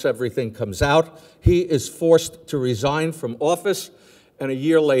him once everything comes out. He is forced to resign from office, and a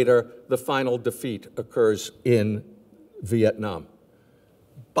year later, the final defeat occurs in Vietnam.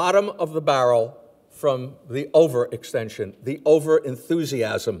 Bottom of the barrel from the overextension, the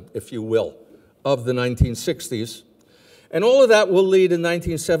over-enthusiasm, if you will, of the 1960s. And all of that will lead in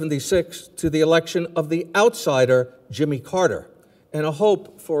 1976 to the election of the outsider, Jimmy Carter, and a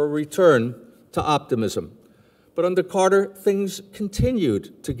hope for a return to optimism. But under Carter, things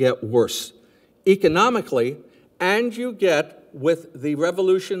continued to get worse economically, and you get, with the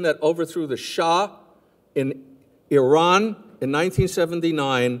revolution that overthrew the Shah in Iran in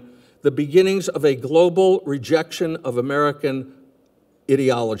 1979, the beginnings of a global rejection of American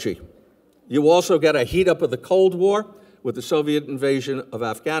ideology. You also get a heat up of the Cold War with the Soviet invasion of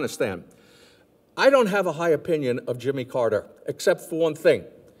Afghanistan. I don't have a high opinion of Jimmy Carter, except for one thing.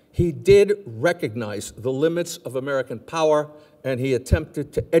 He did recognize the limits of American power, and he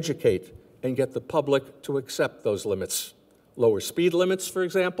attempted to educate and get the public to accept those limits. Lower speed limits, for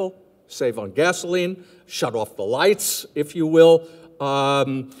example, save on gasoline, shut off the lights, if you will.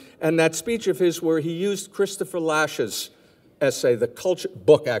 And that speech of his where he used Christopher Lash's essay, The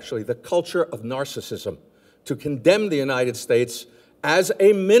Culture of Narcissism, to condemn the United States as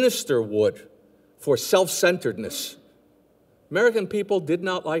a minister would for self-centeredness. American people did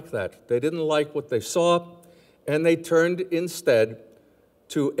not like that. They didn't like what they saw, and they turned instead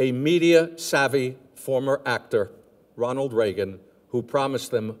to a media-savvy former actor, Ronald Reagan, who promised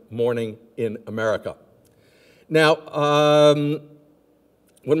them morning in America. Now,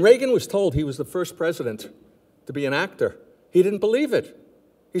 when Reagan was told he was the first president to be an actor, he didn't believe it.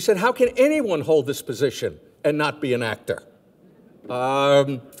 He said, how can anyone hold this position and not be an actor?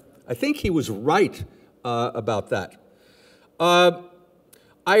 I think he was right about that. I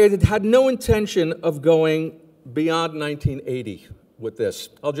had no intention of going beyond 1980 with this.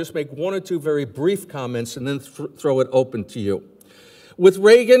 I'll just make one or two very brief comments and then throw it open to you. With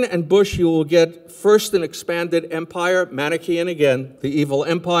Reagan and Bush, you will get first an expanded empire, Manichaean again, the evil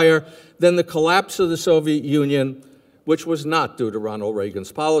empire, then the collapse of the Soviet Union, which was not due to Ronald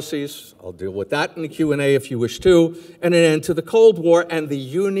Reagan's policies. I'll deal with that in the Q&A if you wish to, and an end to the Cold War and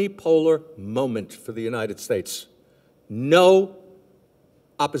the unipolar moment for the United States. No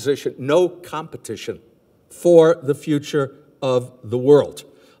opposition, no competition for the future of the world.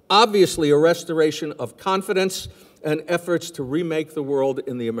 Obviously, a restoration of confidence and efforts to remake the world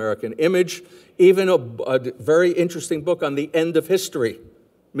in the American image, even a very interesting book on the end of history,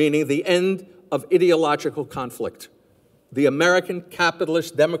 meaning the end of ideological conflict. The American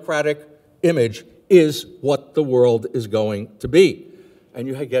capitalist democratic image is what the world is going to be. And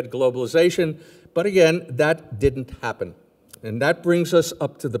you get globalization, but again, that didn't happen. And that brings us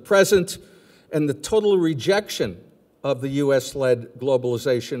up to the present and the total rejection of the US-led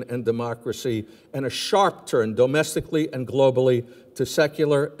globalization and democracy, and a sharp turn domestically and globally to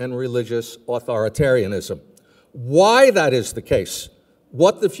secular and religious authoritarianism. Why that is the case,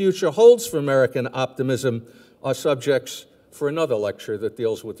 what the future holds for American optimism, are subjects for another lecture that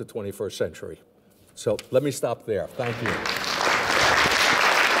deals with the 21st century. So let me stop there. Thank you.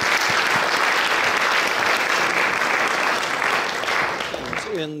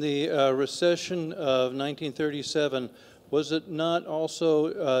 In the recession of 1937, was it not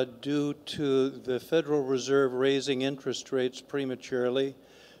also due to the Federal Reserve raising interest rates prematurely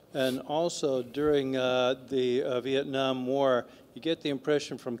And also during the Vietnam War, you get the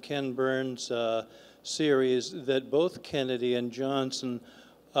impression from Ken Burns' series that both Kennedy and Johnson,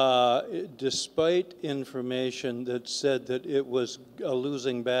 despite information that said that it was a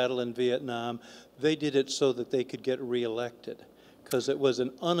losing battle in Vietnam, they did it so that they could get reelected, because it was an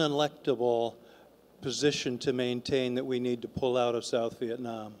unelectable position to maintain that we need to pull out of South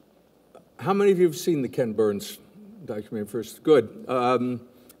Vietnam. How many of you have seen the Ken Burns documentary first? Good.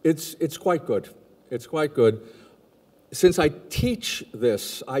 It's quite good. It's quite good. Since I teach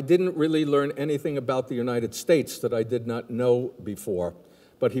this, I didn't really learn anything about the United States that I did not know before.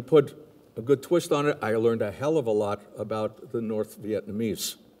 But he put a good twist on it. I learned a hell of a lot about the North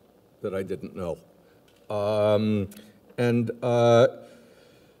Vietnamese that I didn't know.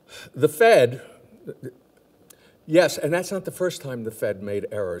 The Fed, yes, and that's not the first time the Fed made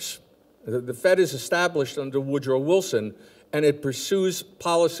errors. The Fed is established under Woodrow Wilson, and it pursues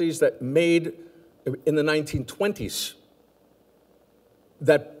policies that made, in the 1920s,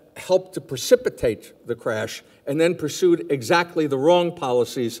 that helped to precipitate the crash, and then pursued exactly the wrong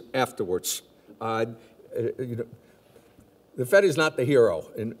policies afterwards. The Fed is not the hero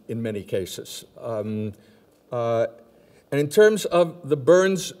in many cases. And in terms of the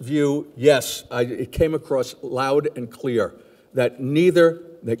Burns view, yes, it came across loud and clear that neither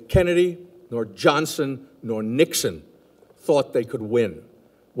Kennedy nor Johnson nor Nixon thought they could win.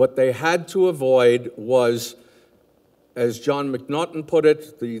 What they had to avoid was, as John McNaughton put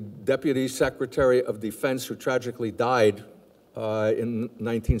it, the Deputy Secretary of Defense who tragically died in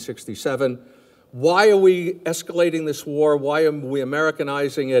 1967, why are we escalating this war? Why are we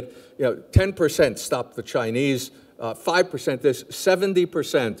Americanizing it? 10% stop the Chinese, 5% this,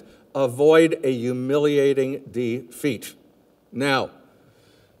 70% avoid a humiliating defeat. Now,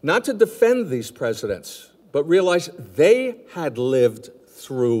 not to defend these presidents, but realize they had lived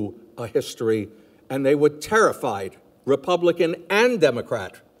through a history and they were terrified, Republican and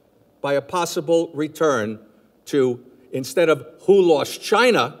Democrat, by a possible return to, instead of who lost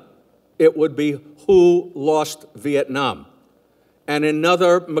China, it would be who lost Vietnam. And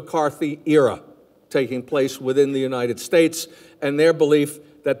another McCarthy era taking place within the United States, and their belief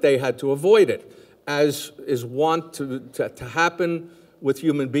that they had to avoid it. As is wont to happen with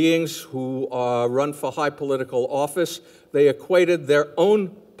human beings who run for high political office, they equated their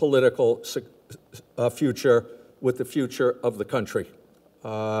own political future with the future of the country.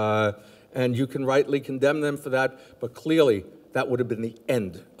 And you can rightly condemn them for that, but clearly that would have been the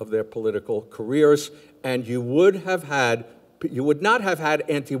end of their political careers, and you would not have had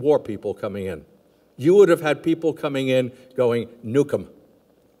anti-war people coming in. You would have had people coming in going, nuke them,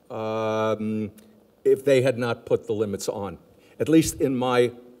 if they had not put the limits on, at least in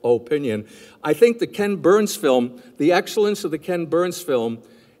my opinion. I think the Ken Burns film, the excellence of the Ken Burns film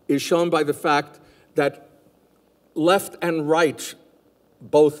is shown by the fact that left and right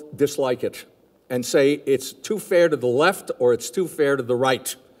both dislike it and say it's too fair to the left or it's too fair to the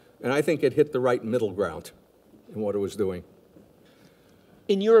right. And I think it hit the right middle ground in what it was doing.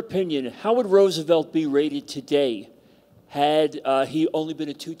 In your opinion, how would Roosevelt be rated today had he only been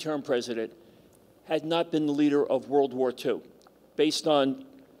a two-term president, had not been the leader of World War II, based on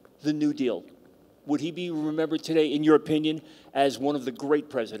the New Deal? Would he be remembered today, in your opinion, as one of the great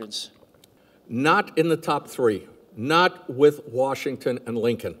presidents? Not in the top three, not with Washington and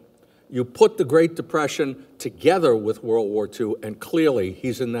Lincoln. You put the Great Depression together with World War II, and clearly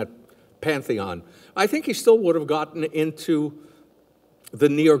he's in that pantheon. I think he still would have gotten into the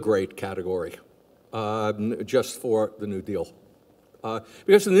near great category, just for the New Deal.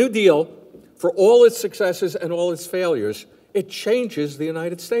 Because the New Deal, for all its successes and all its failures, it changes the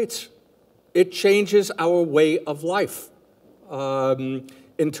United States. It changes our way of life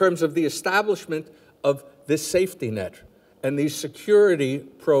in terms of the establishment of this safety net and these security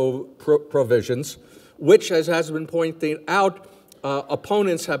provisions, which, as has been pointed out,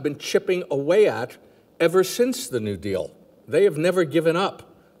 opponents have been chipping away at ever since the New Deal. They have never given up.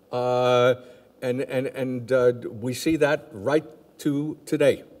 And we see that right to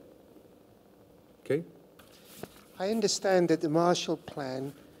today. Okay? I understand that the Marshall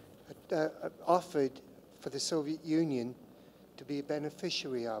Plan offered for the Soviet Union to be a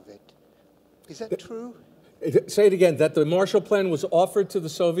beneficiary of it. Is that true? Say it again, that the Marshall Plan was offered to the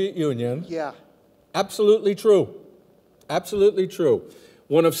Soviet Union? Yeah. Absolutely true. Absolutely true.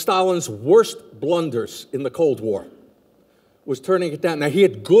 One of Stalin's worst blunders in the Cold War was turning it down. Now, he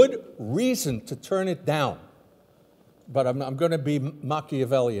had good reason to turn it down, but I'm going to be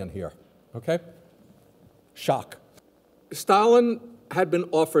Machiavellian here, okay? Shock. Stalin had been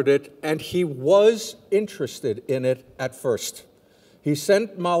offered it, and he was interested in it at first. He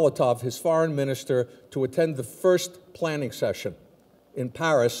sent Molotov, his foreign minister, to attend the first planning session in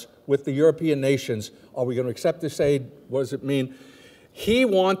Paris with the European nations. Are we going to accept this aid? What does it mean? He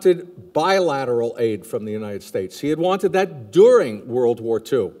wanted bilateral aid from the United States. He had wanted that during World War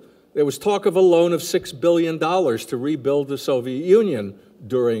II. There was talk of a loan of $6 billion to rebuild the Soviet Union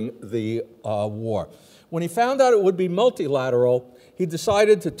during the war. When he found out it would be multilateral, he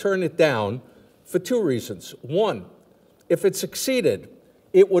decided to turn it down for two reasons. One, if it succeeded,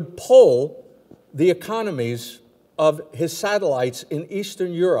 it would pull the economies of his satellites in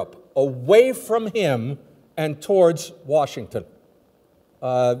Eastern Europe away from him and towards Washington.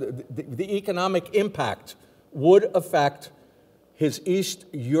 The economic impact would affect his East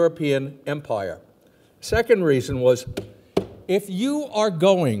European empire. Second reason was, if you are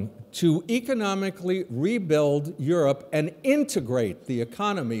going to economically rebuild Europe and integrate the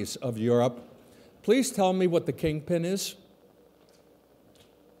economies of Europe, please tell me what the kingpin is.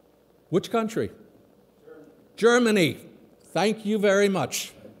 Which country? Germany. Thank you very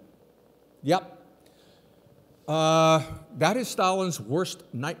much. Yep. That is Stalin's worst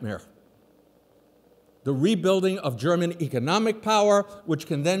nightmare. The rebuilding of German economic power, which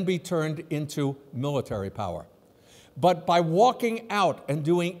can then be turned into military power. But by walking out and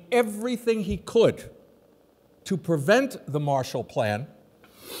doing everything he could to prevent the Marshall Plan,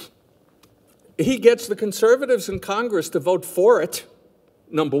 he gets the conservatives in Congress to vote for it,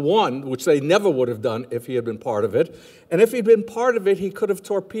 number one, which they never would have done if he had been part of it. And if he'd been part of it, he could have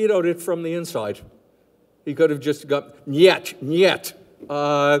torpedoed it from the inside. He could have just got niet,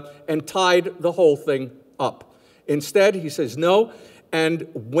 and tied the whole thing up. Instead, he says no, and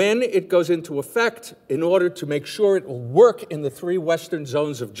when it goes into effect, in order to make sure it will work in the three western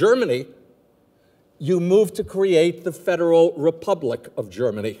zones of Germany, you move to create the Federal Republic of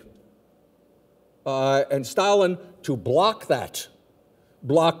Germany. And Stalin, to block that,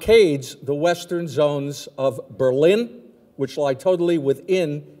 blockades the western zones of Berlin, which lie totally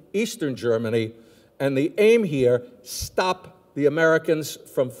within Eastern Germany, and the aim here, stop the Americans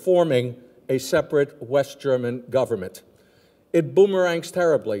from forming a separate West German government. It boomerangs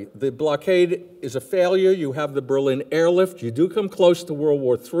terribly. The blockade is a failure. You have the Berlin airlift. You do come close to World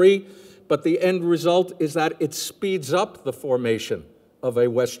War III, but the end result is that it speeds up the formation of a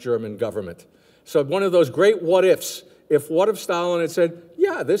West German government. So one of those great what-ifs, what if Stalin had said,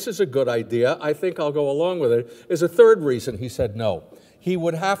 yeah, this is a good idea, I think I'll go along with it, is a third reason he said no. He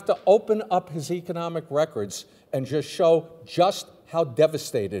would have to open up his economic records and just show just how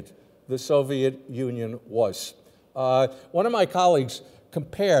devastated the Soviet Union was. One of my colleagues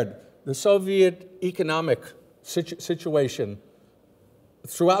compared the Soviet economic situation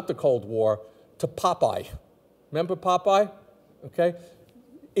throughout the Cold War to Popeye. Remember Popeye? Okay?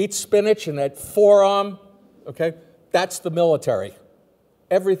 Eat spinach and that forearm, okay? That's the military.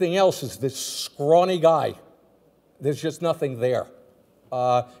 Everything else is this scrawny guy. There's just nothing there.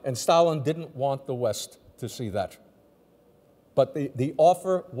 And Stalin didn't want the West to see that. But the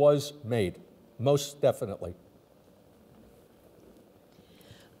offer was made, most definitely.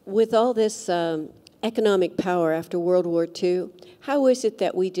 With all this economic power after World War II, how is it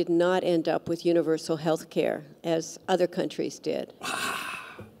that we did not end up with universal health care as other countries did?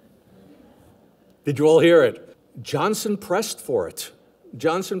 Did you all hear it? Johnson pressed for it.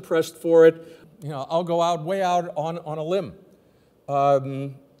 Johnson pressed for it. You know, I'll go out way out on a limb.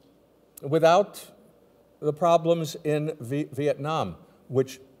 Without the problems in Vietnam,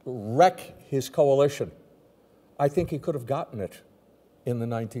 which wreck his coalition, I think he could have gotten it in the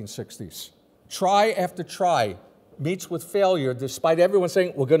 1960s. Try after try meets with failure, despite everyone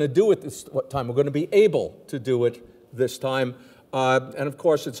saying, we're going to do it this time, we're going to be able to do it this time. And of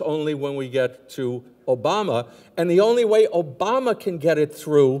course, it's only when we get to Obama. And the only way Obama can get it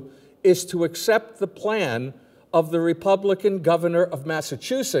through is to accept the plan of the Republican governor of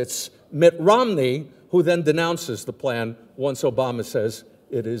Massachusetts, Mitt Romney, who then denounces the plan once Obama says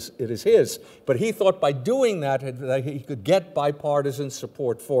it is his. But he thought by doing that he could get bipartisan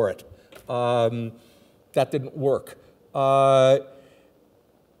support for it. That didn't work.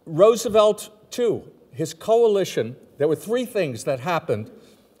 Roosevelt, too, his coalition, there were three things that happened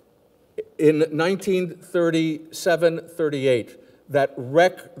in 1937-38 that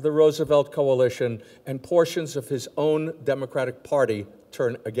wrecked the Roosevelt coalition, and portions of his own Democratic Party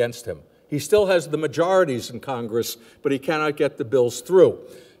turn against him. He still has the majorities in Congress, but he cannot get the bills through.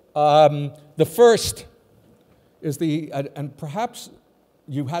 The first is and perhaps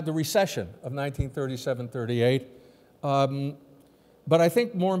you had the recession of 1937-38, but I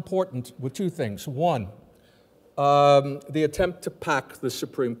think more important were two things. One, the attempt to pack the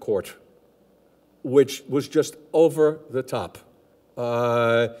Supreme Court, which was just over the top.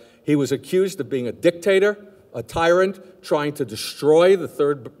 He was accused of being a dictator, a tyrant, trying to destroy the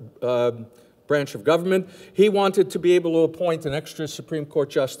third branch of government. He wanted to be able to appoint an extra Supreme Court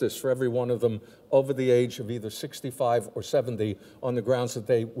justice for every one of them over the age of either 65 or 70 on the grounds that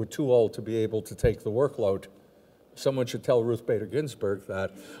they were too old to be able to take the workload. Someone should tell Ruth Bader Ginsburg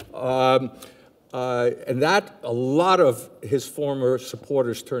that. And that, a lot of his former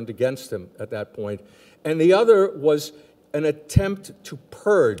supporters turned against him at that point. And the other was an attempt to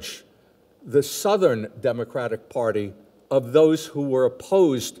purge the Southern Democratic Party of those who were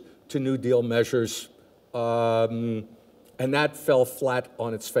opposed to New Deal measures, and that fell flat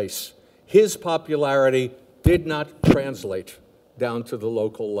on its face. His popularity did not translate down to the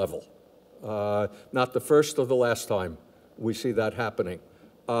local level. Not the first or the last time we see that happening.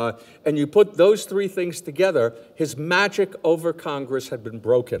 And you put those three things together, his magic over Congress had been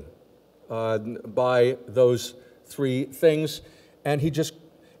broken by those three things, and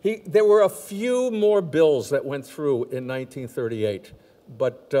there were a few more bills that went through in 1938,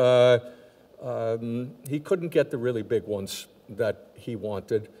 but he couldn't get the really big ones that he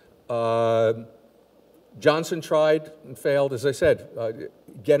wanted. Johnson tried and failed, as I said,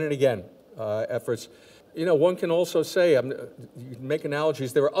 again and again, efforts. You know, one can also say, you can make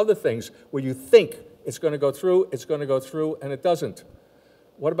analogies, there are other things where you think it's going to go through, and it doesn't.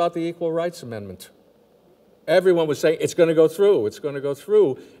 What about the Equal Rights Amendment? Everyone was saying, it's going to go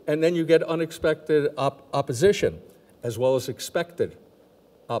through, and then you get unexpected opposition, as well as expected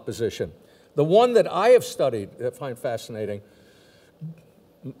opposition. The one that I have studied, that I find fascinating,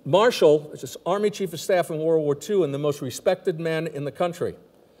 Marshall, this Army Chief of Staff in World War II and the most respected man in the country,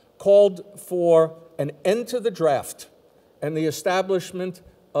 called for an end to the draft and the establishment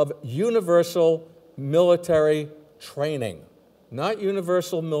of universal military training, not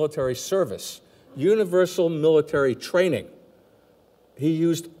universal military service, universal military training. He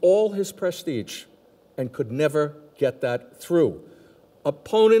used all his prestige and could never get that through.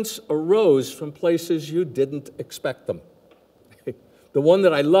 Opponents arose from places you didn't expect them. The one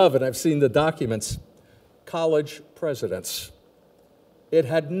that I love, and I've seen the documents, college presidents. It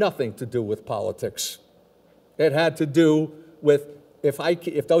had nothing to do with politics. It had to do with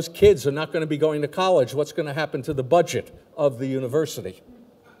if those kids are not going to be going to college, what's going to happen to the budget of the university?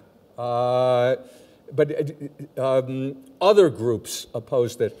 But other groups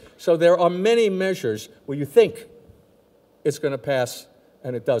opposed it. So there are many measures where you think it's going to pass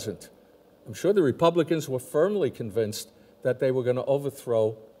and it doesn't. I'm sure the Republicans were firmly convinced that they were going to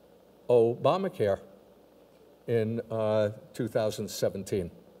overthrow Obamacare in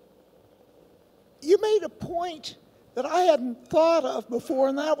 2017. You made a point that I hadn't thought of before,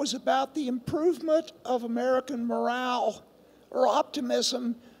 and that was about the improvement of American morale or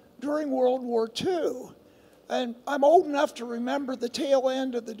optimism during World War II. And I'm old enough to remember the tail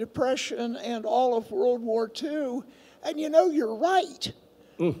end of the Depression and all of World War II, and you know, you're right.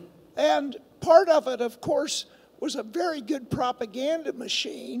 And part of it, of course, was a very good propaganda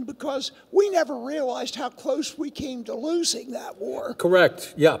machine because we never realized how close we came to losing that war.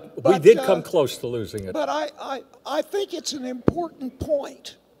 Correct, yeah. We did come close to losing it. But I think it's an important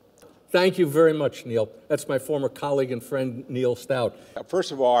point. Thank you very much, Neil. That's my former colleague and friend, Neil Stout.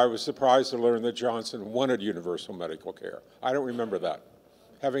 First of all, I was surprised to learn that Johnson wanted universal medical care. I don't remember that,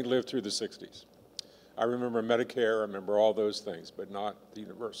 having lived through the 60s. I remember Medicare, I remember all those things, but not the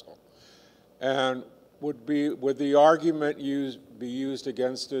universal. And would the argument be used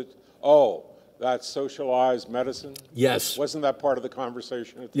against it? Oh, that's socialized medicine? Yes. Wasn't that part of the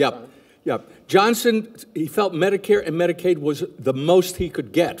conversation at the time? Yeah. Johnson, he felt Medicare and Medicaid was the most he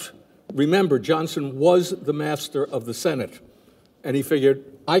could get. Remember, Johnson was the master of the Senate, and he figured,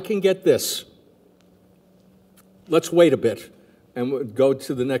 I can get this. Let's wait a bit and go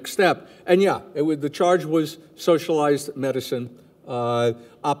to the next step. And yeah, the charge was socialized medicine.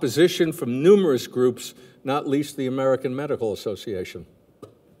 Opposition from numerous groups, not least the American Medical Association,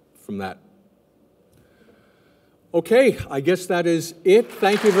 from that. Okay, I guess that is it.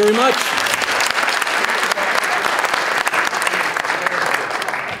 Thank you very much.